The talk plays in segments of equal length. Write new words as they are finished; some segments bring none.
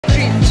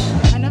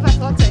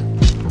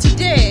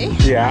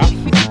Yeah,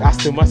 that's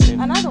too much.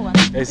 Another one.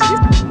 Is it?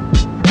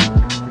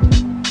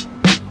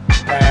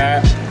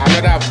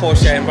 Another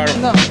Porsche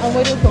environment. No, I'm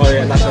waiting for. Oh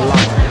yeah, that's a lot.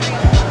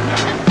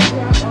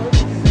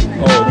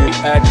 Oh,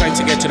 trying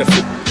to get to the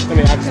foot. Let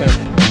me ask them.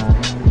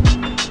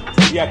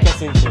 Yeah,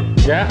 Kensington.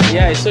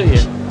 Yeah, I saw you.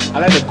 I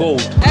like the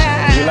gold.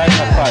 You like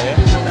that car, yeah?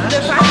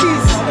 The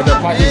parties. The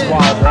party's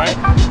wild, right?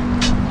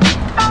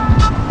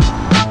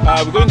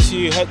 We're going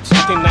to head to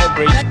Kensington and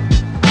Knightsbridge.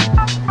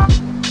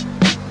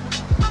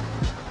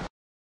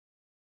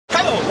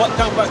 Hello,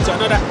 welcome back to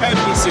another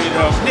episode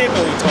of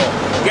Neighbourhood Talk.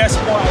 Guess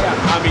what?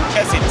 I'm in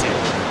Kensington.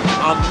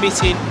 I'm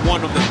meeting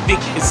one of the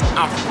biggest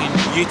African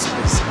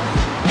YouTubers.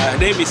 Her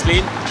name is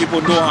Lynn. People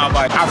know her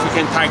by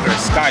African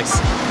Tigress. Guys,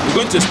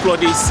 we're going to explore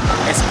this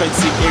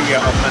expensive area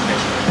of London,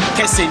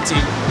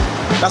 Kensington.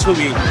 That's what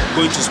we're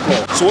going to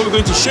explore. So what we're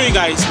going to show you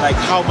guys, like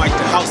how much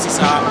the houses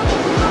are.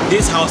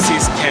 These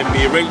houses can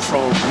be ranged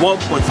from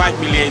 1.5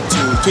 million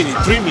to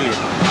 23 million.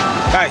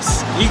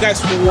 Guys, you guys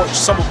will watch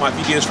some of my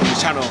videos from the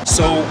channel.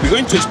 So we're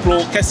going to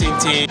explore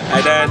Kensington,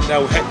 and then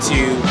we'll head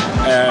to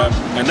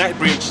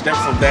Knightsbridge. Then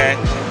from there,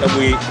 then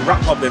we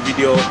wrap up the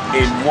video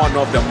in one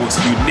of the most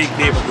unique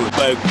neighborhoods,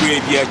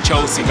 Belgravia,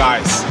 Chelsea,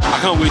 guys.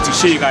 I can't wait to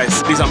show you guys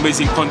this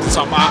amazing content.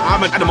 So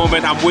at the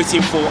moment, I'm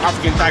waiting for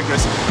African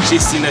Tigress.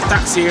 She's in a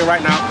taxi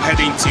right now,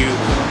 heading to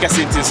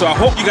Kensington. So I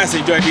hope you guys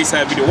enjoyed this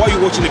video. While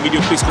you're watching the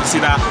video, please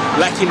consider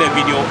liking the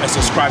video and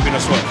subscribing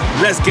as well.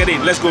 Let's get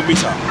in. Let's go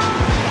meet her.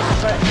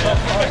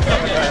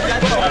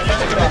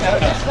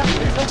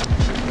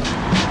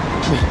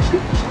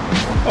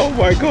 Oh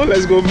my god,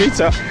 let's go meet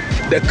her.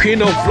 The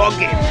queen of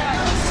vlogging.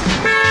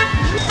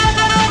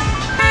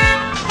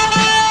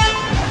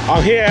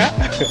 I'm here.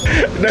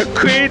 The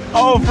queen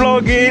of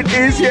vlogging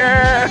is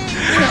here.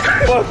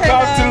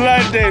 Welcome to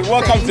London.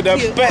 Welcome to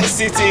the best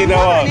city in the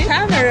world.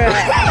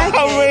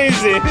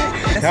 Amazing.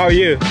 How are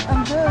you?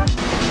 I'm good.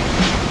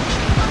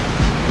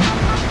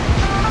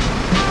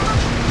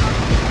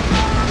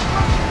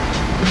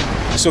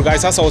 So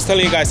guys, as I was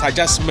telling you guys, I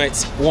just met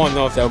one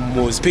of the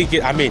most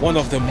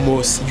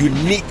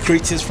unique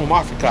creators from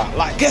Africa.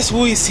 Like, guess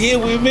who is here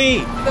with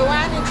me?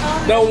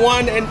 The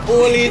one and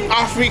only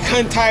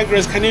African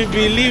Tigress. Can you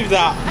believe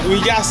that?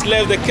 We just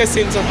left the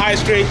Kensington High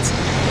Street.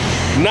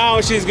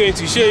 Now she's going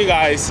to show you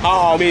guys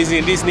how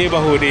amazing this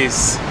neighborhood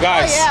is.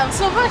 Guys. Oh yeah, I'm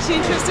so much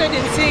interested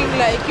in seeing,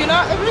 like, you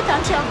know, every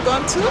country I've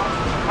gone to,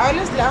 I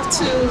always love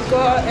to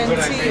go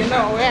and see, you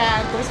know,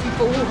 where those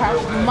people who have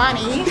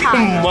money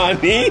hide.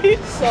 Money?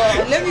 So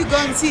let me go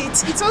and see.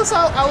 It's also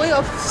a way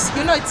of,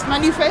 you know, it's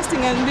manifesting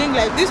and being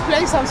like, this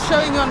place I'm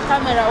showing you on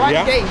camera, one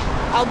day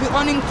I'll be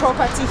owning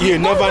property. You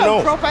never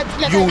know. Property,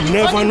 like you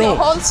never know.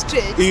 The whole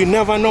street. You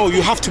never know.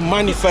 You have to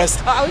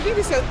manifest. I will do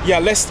this. Yeah,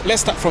 let's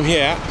start from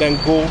here,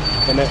 then go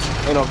and then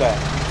end up there.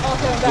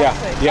 Okay,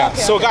 yeah.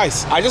 Okay, so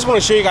guys, I just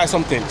want to show you guys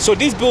something. So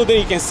this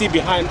building you can see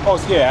behind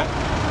us here,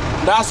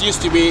 that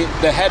used to be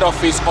the head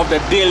office of the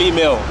Daily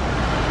Mail.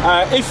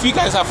 If you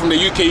guys are from the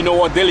UK, you know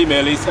what Daily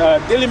Mail is.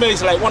 Daily Mail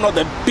is like one of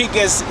the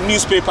biggest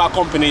newspaper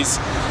companies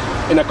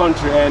in the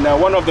country, and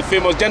one of the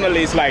famous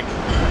journalists like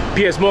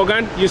P.S.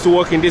 Morgan used to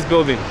work in this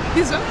building.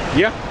 This one?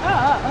 Yeah.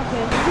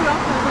 Okay.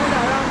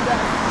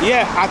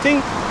 Yeah, I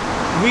think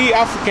we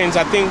Africans,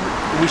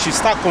 we should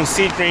start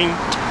considering,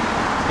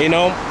 you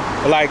know,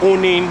 like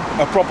owning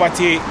a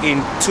property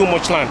in too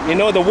much land. You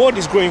know, the world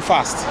is growing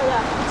fast. Oh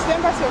yeah, it's the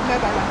embassy of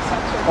Netherlands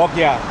actually. Oh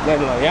yeah,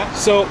 Netherlands, yeah.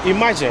 So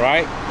imagine,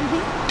 right?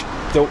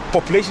 The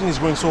population is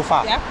growing so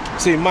fast. Yeah.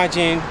 So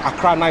imagine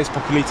Accra now is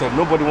populated.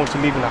 Nobody wants to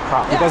live in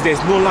Accra because there's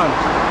no land.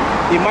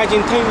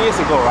 Imagine 10 years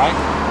ago, right?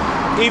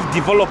 If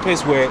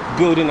developers were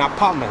building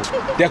apartments,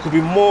 there could be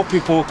more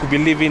people could be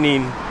living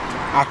in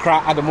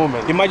Accra at the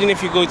moment. Imagine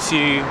if you go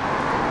to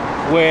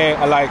where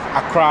like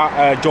Accra,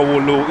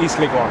 Jowolo, East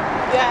Legon.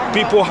 Yeah,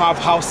 people have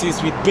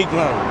houses with big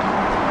land.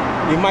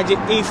 Imagine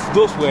if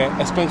those were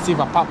expensive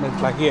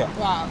apartments like here.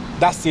 Wow.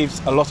 That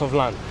saves a lot of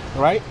land,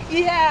 right?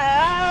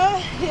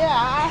 Yeah,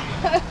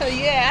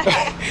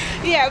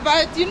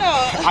 but you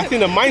know, I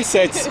think the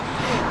mindset is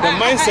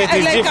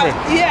like different.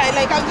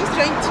 I'm just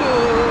trying to,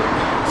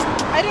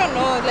 I don't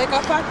know, like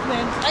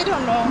apartments. I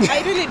don't know.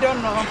 I really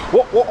don't know.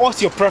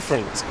 What's your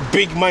preference?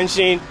 Big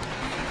mansion?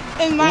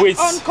 In my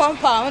own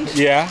compound.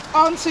 Yeah.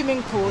 On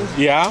swimming pool.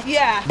 Yeah.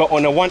 Yeah. But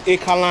on a 1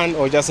 acre land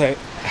or just a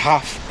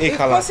half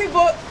acre land? If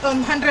possible,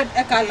 100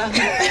 acre land.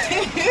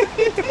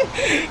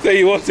 So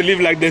you want to live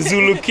like the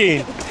Zulu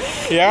king?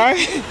 Yeah.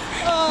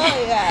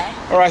 Oh yeah.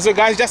 All right. So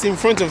guys, just in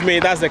front of me,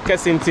 that's the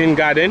Kensington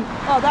Garden.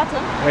 Oh, that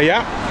one.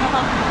 Yeah.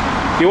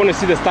 You want to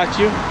see the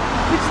statue?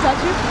 Which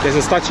statue? There's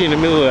a statue in the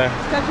middle there.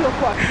 Statue of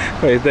what?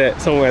 Right there,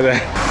 somewhere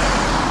there.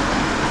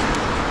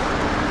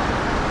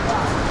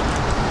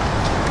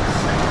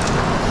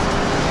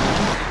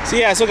 So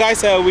yeah, so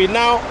guys, we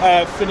now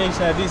finished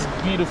this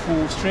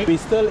beautiful street. We're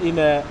still in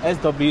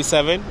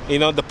SW7. You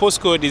know, the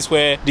postcode is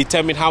where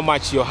determine how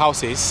much your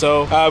house is.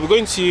 So we're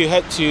going to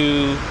head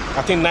to,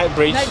 I think,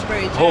 Knightsbridge.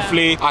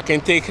 Hopefully, I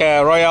can take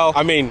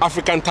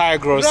African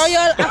Tigress.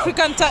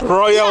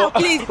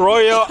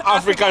 Royal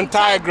African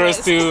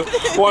Tigress to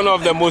one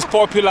of the most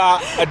popular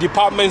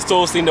department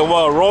stores in the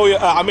world.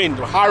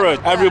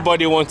 Harrods.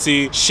 Everybody wants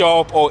to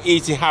shop or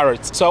eat in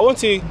Harrods. So I want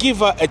to give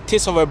her a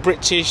taste of a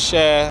British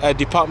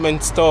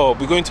department store.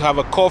 We're going to have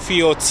a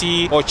coffee or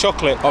tea or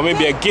chocolate, or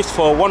maybe a gift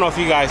for one of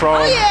you guys from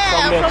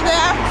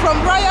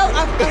Royal.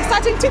 I'm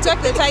starting to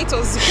talk the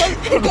titles.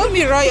 They call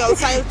me Royal,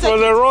 so I'll from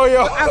the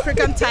Royal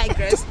African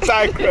Tigress.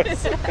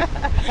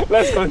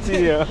 Let's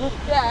continue.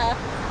 Yeah.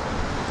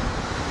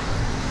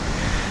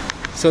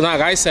 So now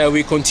guys,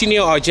 we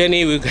continue our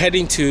journey. We're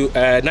heading to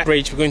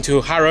Knightsbridge. We're going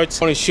to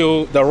Harrods. I want to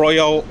show the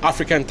Royal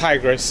African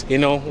Tigress, you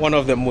know, one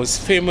of the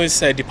most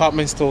famous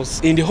department stores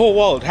in the whole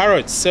world,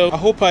 Harrods. So I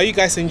hope you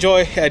guys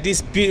enjoy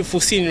this beautiful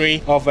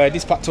scenery of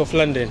this part of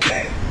London.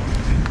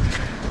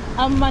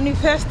 I'm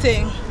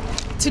manifesting.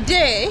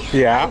 Today,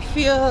 yeah, I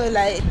feel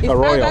like if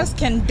others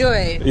can do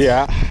it,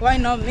 yeah, why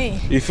not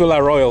me? You feel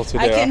like royal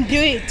today? I can do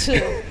it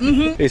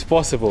too. It's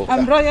possible.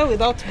 I'm royal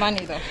without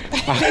money though.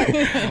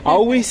 I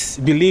always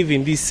believe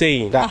in this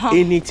saying that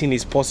anything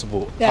is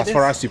possible as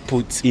far as you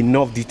put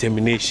enough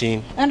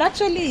determination. And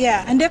actually,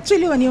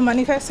 when you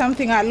manifest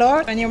something a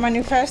lot, and you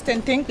manifest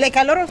and think, like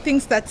a lot of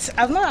things that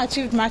I've not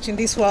achieved much in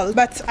this world,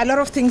 but a lot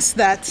of things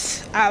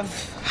that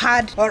I've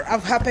had or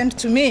have happened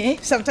to me,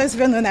 sometimes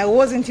even when I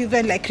wasn't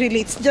even like really,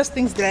 it's just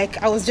things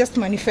like I was just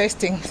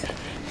manifesting.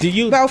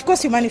 But of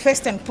course you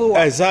manifest and pull.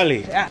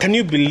 Exactly. Yeah. Can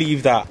you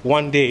believe that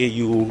one day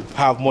you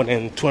have more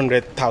than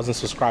 200,000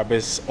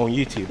 subscribers on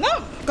YouTube?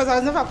 No, because I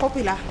was never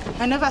popular.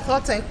 I never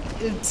thought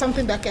it's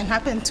something that can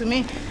happen to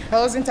me. I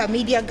wasn't a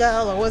media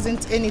girl, I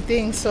wasn't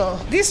anything. So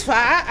this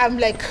far, I'm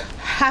like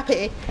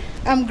happy.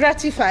 I'm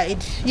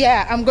gratified.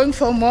 Yeah, I'm going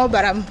for more,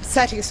 but I'm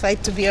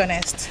satisfied, to be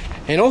honest.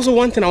 And also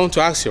one thing I want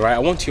to ask you, right? I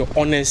want your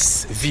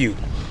honest view.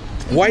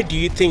 Why do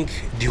you think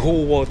the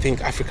whole world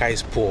think Africa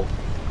is poor?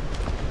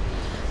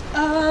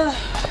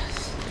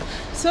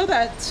 So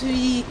that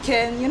we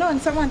can, you know, when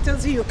someone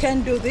tells you you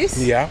can't do this,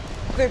 yeah,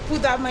 they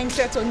put that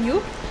mindset on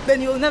you,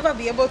 then you'll never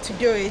be able to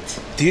do it.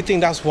 Do you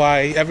think that's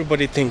why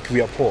everybody think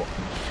we are poor?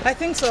 I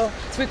think so.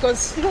 It's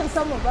because even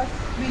some of us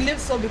believe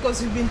so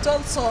because we've been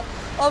told so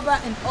over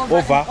and over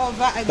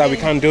again. That we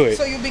can't do it.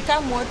 So you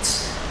become what?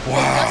 Wow.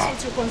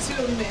 That's what you're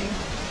consuming.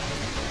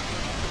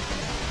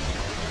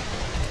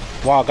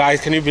 Wow, guys,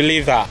 can you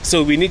believe that?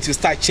 So we need to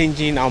start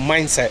changing our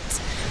mindsets.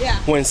 Yeah.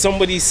 When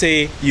somebody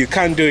say you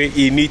can't do it,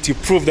 you need to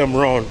prove them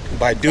wrong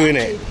by doing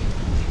it.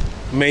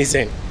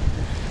 Amazing.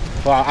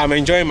 Well, I'm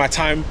enjoying my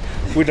time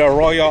with the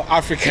Royal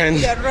African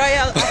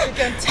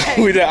Tigress.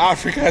 With the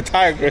African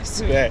Tigress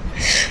today.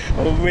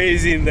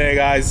 Amazing there,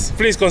 guys.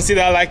 Please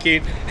consider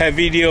liking her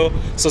video,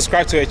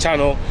 subscribe to her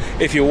channel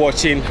if you're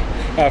watching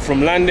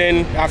from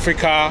London,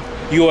 Africa,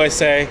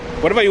 USA,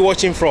 whatever you're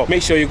watching from.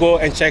 Make sure you go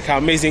and check her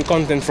amazing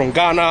content from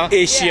Ghana,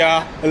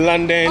 Asia,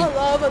 London,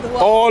 all over the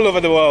world. All over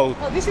the world.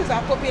 Oh, this is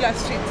a popular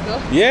street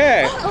though.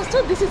 Yeah. I was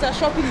told this is a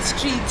shopping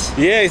street.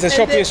 Yeah, it's a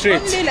shopping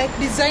street. Only like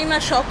designer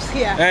shops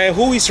here.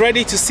 Who is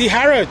ready to see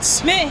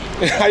Harrods? Me.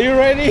 Are you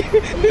ready?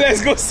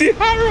 Let's go see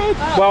Harrods.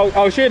 Oh. Well,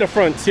 I'll show you the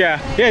front. Yeah,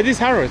 this is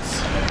Harrods.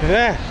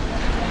 Yeah.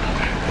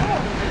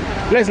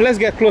 Let's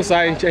get closer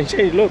and change.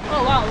 Look.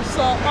 Oh wow!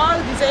 So all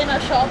designer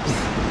shops.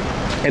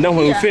 And then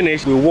when we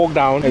finish, we walk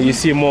down and you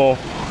see more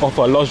of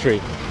a luxury.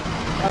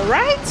 All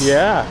right.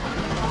 Yeah.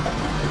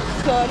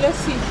 So let's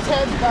see,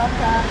 Ted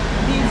Baker,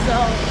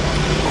 Diesel,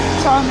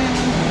 Charming.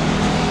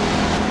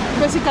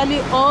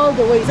 Basically all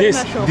the way.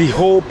 The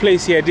whole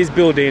place here, this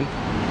building,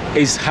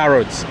 is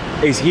Harrods.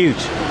 It's huge.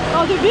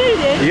 Oh, the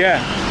building?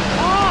 Yeah.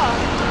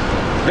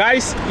 Oh.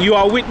 Guys, you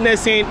are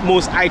witnessing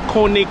most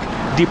iconic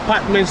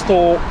department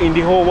store in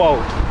the whole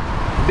world.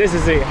 This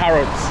is it,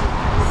 Harrods.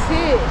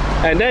 See.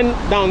 And then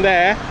down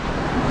there,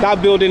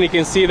 that building you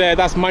can see there,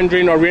 that's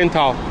Mandarin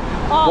Oriental.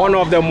 Oh. One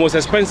of the most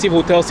expensive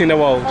hotels in the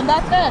world. On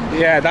that end?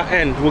 Yeah, that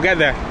end. We'll get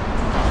there.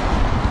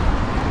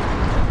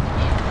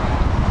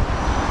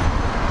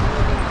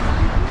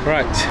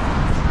 Right.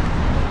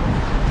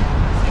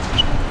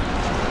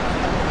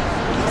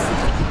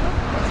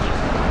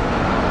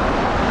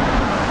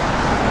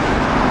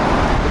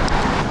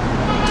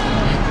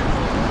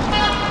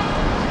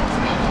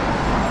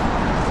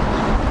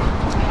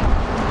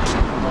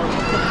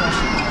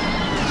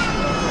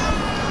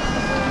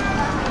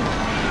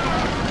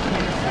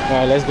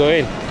 Alright, let's go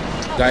in.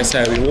 Guys,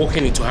 we're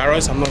walking into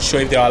Harrods. I'm not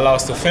sure if they'll allow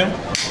us to film,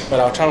 but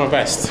I'll try my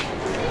best.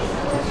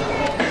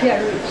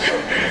 Yeah.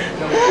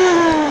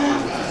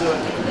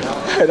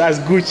 That's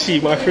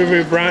Gucci, my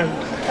favorite brand.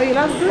 Oh, you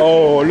love Gucci?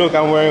 Oh, look,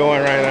 I'm wearing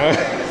one right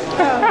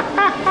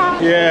now.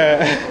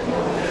 Yeah.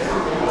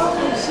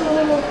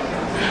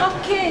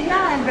 Okay, Okay,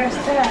 now I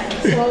understand.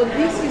 So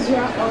this is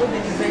where all the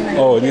designers.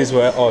 Oh, this is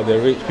where all the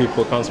rich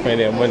people can spend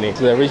their money.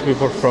 So the rich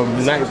people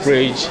from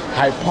Knightsbridge,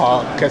 Hyde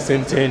Park,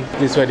 Kensington,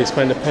 this is where they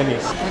spend the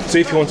pennies. So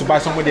if you want to buy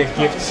somebody a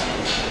gift,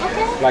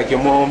 like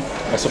your mom,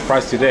 a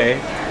surprise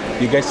today,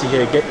 you get to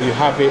here, you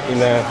have it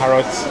in a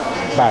Harrods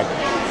bag.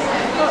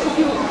 Oh, if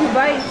you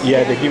buy it?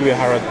 Yeah, they give you a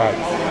Harrods bag.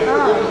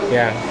 Oh.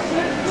 Yeah.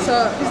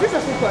 So is this a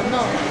food court?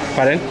 No.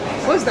 Pardon?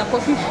 What's the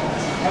coffee?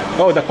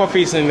 Oh, the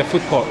coffee is in the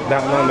food court,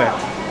 down there.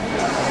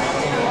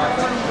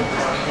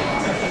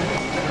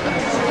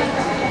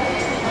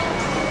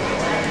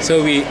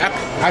 So we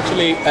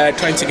actually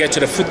trying to get to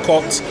the food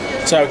court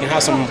so we can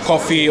have some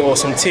coffee or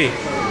some tea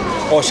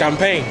or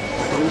champagne.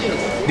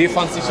 Do you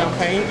fancy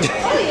champagne?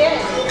 Oh yeah.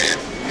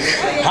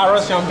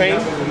 Harrods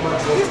champagne?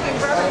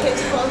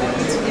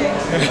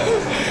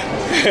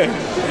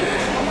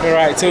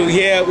 Alright, so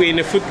here we're in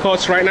the food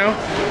court right now.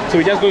 So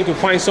we're just going to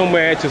find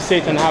somewhere to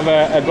sit and have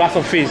a glass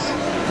of fish.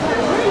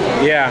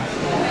 Yeah.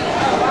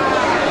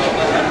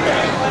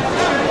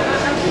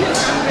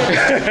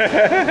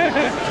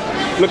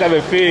 Look at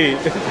the feet.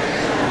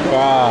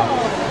 Wow.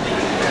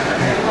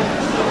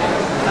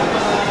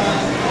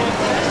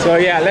 So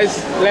yeah,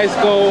 let's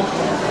go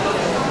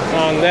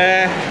on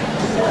there.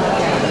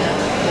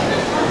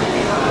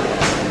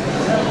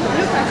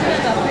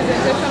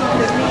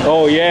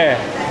 Oh yeah.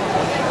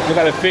 Look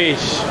at the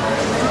fish.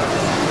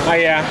 Oh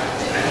yeah.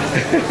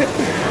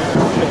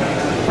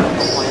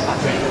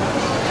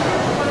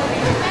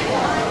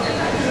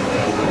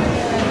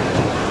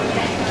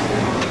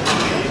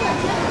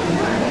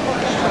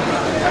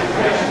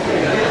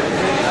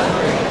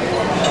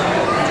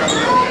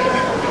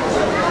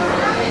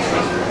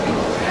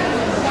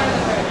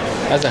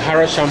 That's a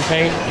Harrods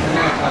champagne.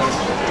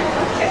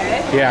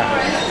 Okay. Yeah.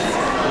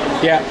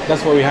 Yeah,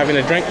 that's what we're having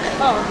a drink.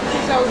 Oh,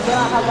 so we're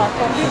gonna have our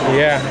coffee?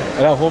 Yeah.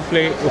 Well,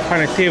 hopefully we'll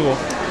find a table.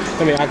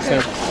 Let me ask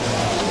them.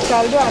 So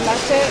I'll do a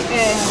latte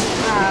and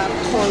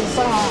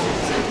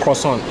croissant.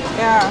 Croissant.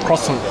 Yeah.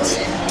 Croissant.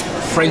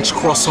 French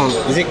croissant.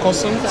 Is it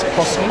croissant?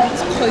 Croissant?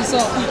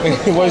 Croissant.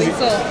 What is it?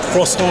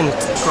 Croissant.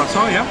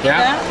 Croissant, yeah?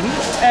 Yeah.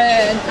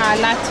 And a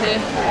latte.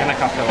 And a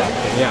cafe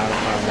latte. Yeah.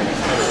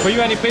 For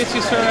you, any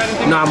pastries, sir, or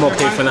anything? No, I'm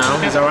okay for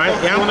now. Is that right?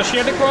 Yeah. You want to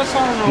share the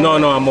croissant? No,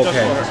 I'm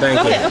okay. Thank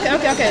you.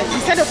 Okay.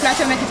 Instead of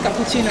latte, make it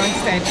cappuccino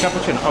instead.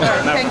 Cappuccino.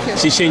 Okay. Thank you.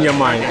 She changed your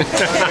mind.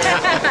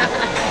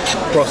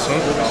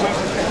 Croissant.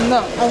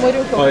 No, I'm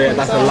waiting for. Oh yeah,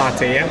 that's a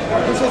latte, yeah?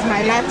 This is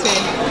my latte.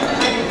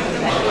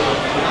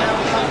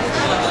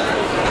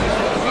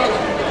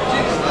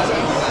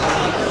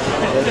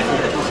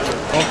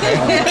 Okay.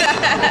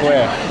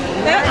 Where?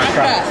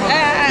 Accra.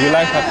 You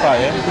like Accra,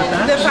 yeah?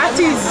 The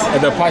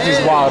parties. The party's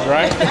wild,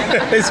 right?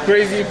 It's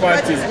crazy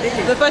parties.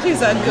 The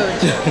parties are good.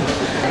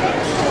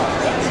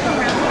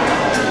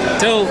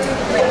 So,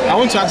 I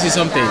want to ask you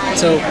something.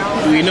 So,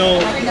 you know,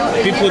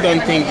 people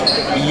don't think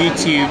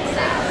YouTube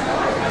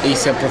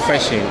is a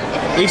profession.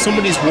 If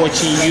somebody's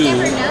watching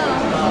you,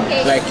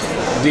 like,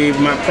 they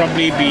might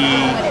probably be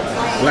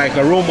like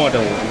a role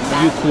model.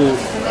 You could,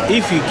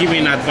 if you're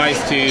giving advice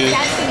to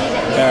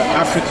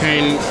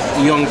African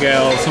young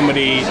girl,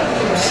 somebody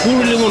who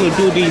really want to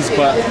do this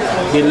but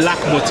they lack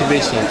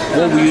motivation,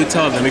 what will you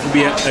tell them? It could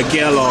be a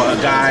girl or a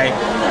guy.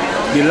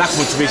 They lack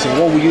motivation.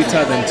 What will you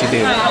tell them to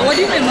do? What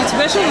do you mean,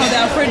 motivation, or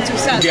they're afraid to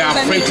start? They are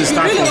afraid to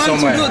start from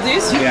somewhere. If you really want to do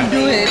this, you can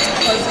do it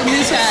because it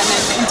means you are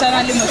like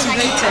internally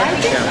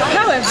motivated.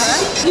 However,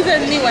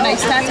 even me when I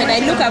started,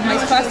 I look at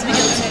my first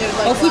videos,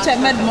 of which I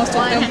made most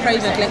of them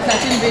private, like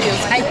 13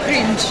 videos. I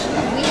cringe.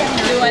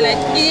 They were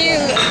like,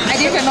 ew, I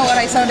didn't even know what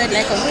I sounded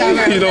like on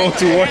camera. You don't want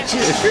to watch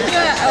it.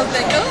 Yeah, I was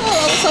like, I'm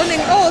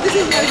sounding, this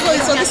is my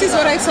voice, so this is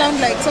what I sound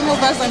like. Some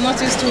of us are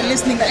not used to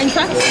listening. In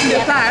fact, in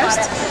the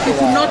past, you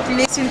could not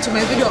listen to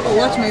my video or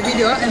watch my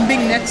video and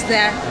being next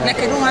there. Like,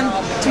 I don't want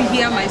to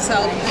hear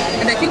myself.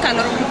 And I think a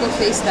lot of people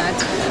face that.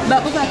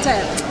 But over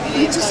time,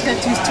 you just get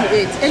used to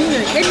it.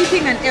 Anyway,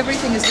 anything and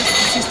everything is just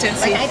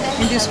consistency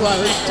in this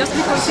world. Just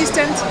be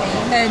consistent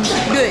and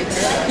do it.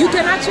 You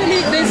can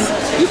actually,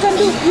 you can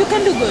do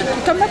good.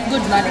 You can make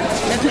good money.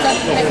 Like, you can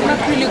make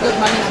really good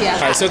money here.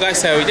 Alright, so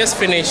guys, we just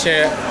finished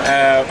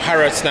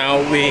Harrods now.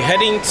 We're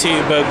heading to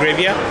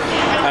Belgravia.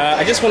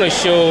 I just want to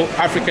show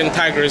African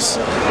Tigress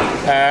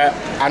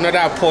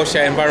another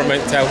Porsche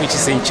environment which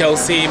is in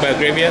Chelsea,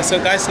 Belgravia.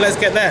 So guys, let's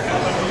get there.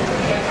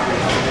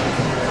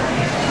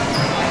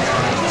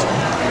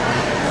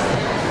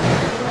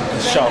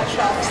 Shops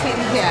in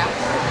here.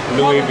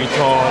 Louis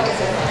Vuitton,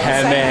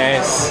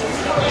 Hermes,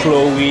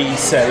 Chloe,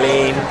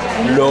 Celine,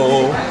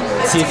 Lowe,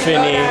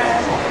 Tiffany,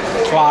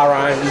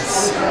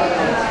 Clarence,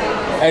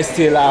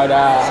 Estee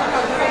Lauder.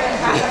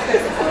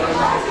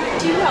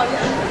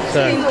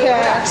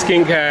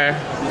 Skincare.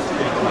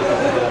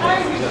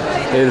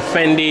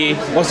 Fendi.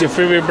 What's your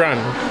favorite brand?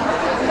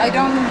 I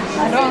don't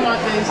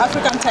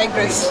African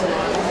Tigress.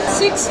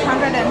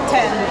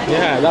 610.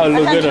 Yeah, that would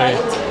look good on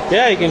you.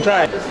 Yeah, you can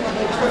try it.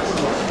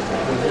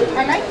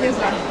 I like this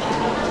one.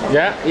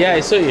 Yeah, I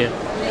saw you.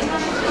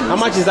 How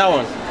much is that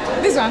one?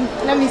 This one,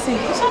 let me see.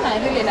 This one I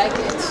really like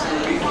it.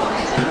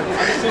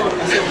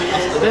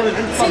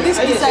 See this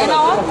designer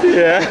one?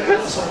 Yeah.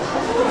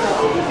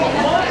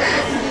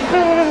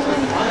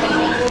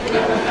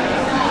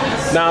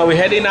 Now we're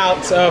heading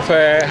out of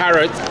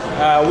Harrods,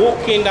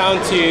 walking down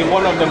to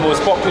one of the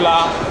most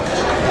popular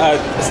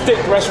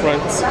steak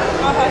restaurants.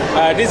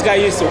 This guy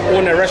used to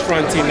own a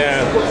restaurant in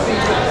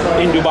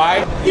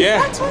Dubai.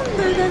 Yeah,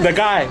 the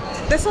guy.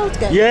 The salt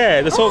guy?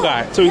 Yeah, the salt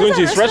guy. So we're going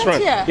to his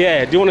restaurant. Here?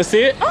 Yeah, do you want to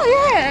see it? Oh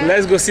yeah.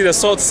 Let's go see the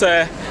salt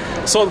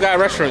guy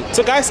restaurant.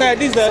 So guys,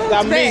 this is the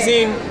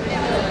amazing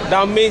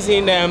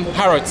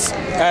Harrods.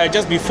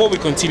 Just before we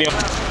continue.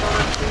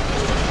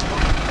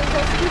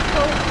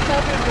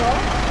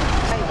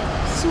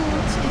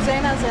 Suits,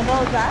 designers and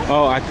all that.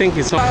 Oh, I think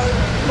it's on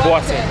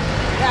Boating.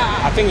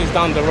 Yeah. I think it's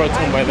down the road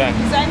somewhere there.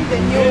 Designed the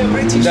new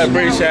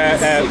British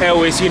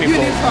Airways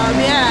uniform.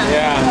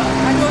 Yeah.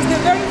 And he was the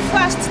very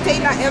first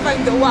tailor ever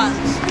in the world.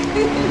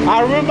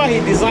 I remember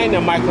he designed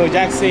a Michael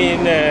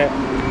Jackson,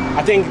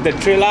 I think the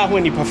trailer,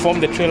 when he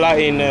performed the trailer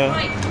in,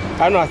 I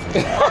don't know.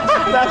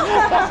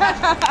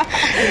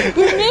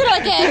 We meet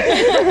again.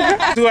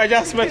 So I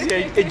just met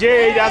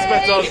Jay just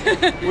met us.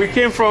 We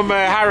came from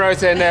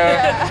Harrods and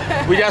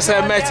we just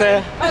met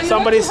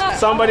somebody's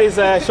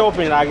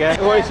shopping, I guess.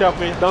 Who is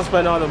shopping? Don't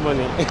spend all the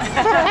money.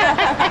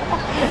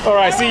 All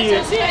right, see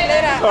you. See you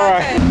later. All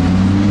right.